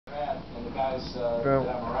guys that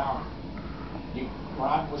I'm around. When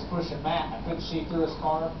I was pushing Matt, I couldn't see through his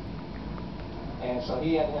car. And so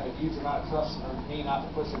he had to have a huge amount of trust in me not to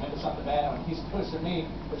push him into something bad. And when he's pushing me,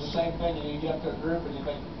 it's the same thing. And you get up to a group and you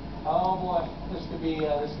think, oh boy, this could be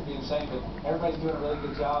insane. But everybody's doing a really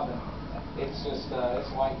good job, and it's just it's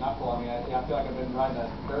white knuckle. I mean, I feel like I've been riding a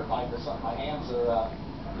dirt bike or something. My hands are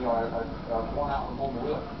are worn out from holding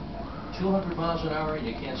the wheel. 200 miles an hour and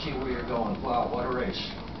you can't see where you're going. Wow, what a race.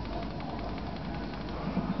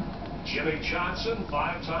 Jimmy Johnson,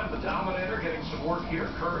 5-time the Dominator, getting some work here.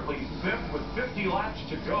 Currently 5th with 50 laps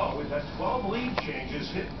to go. We've had 12 lead changes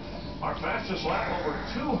hit. Our fastest lap over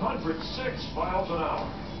 206 miles an hour.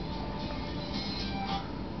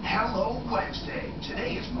 Hello, Wednesday.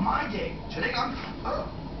 Today is my day. Today I'm...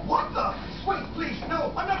 what the? Wait, please,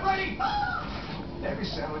 no, I'm not ready. Every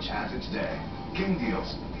sandwich has its day. King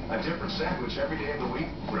deals. A different sandwich every day of the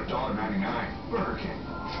week for $1.99. Burger King.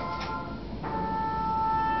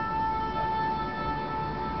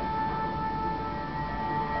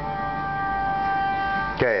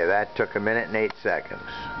 Okay, that took 1 minute and 8 seconds.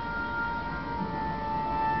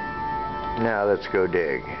 Now let's go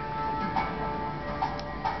dig.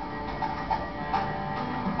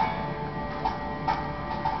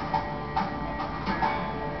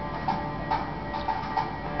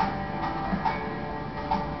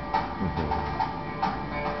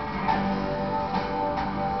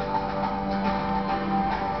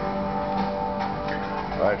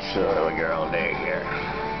 Let's show a little girl dig here.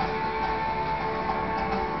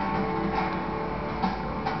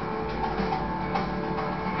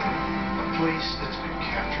 Place that's been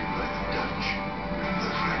captured by the Dutch, the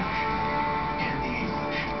French, and the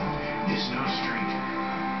English is no stranger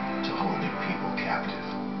to holding people captive.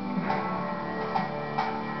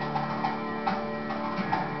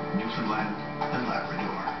 Newfoundland and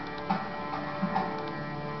Labrador.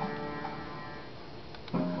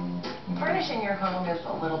 Furnishing your home is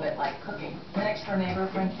a little bit like cooking. The next door neighbor,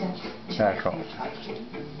 for instance, she makes things like you.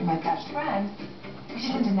 My best friend,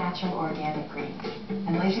 she's into natural organic greens.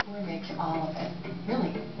 And Lazy Boy makes all of it.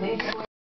 Really, Lazy Boy.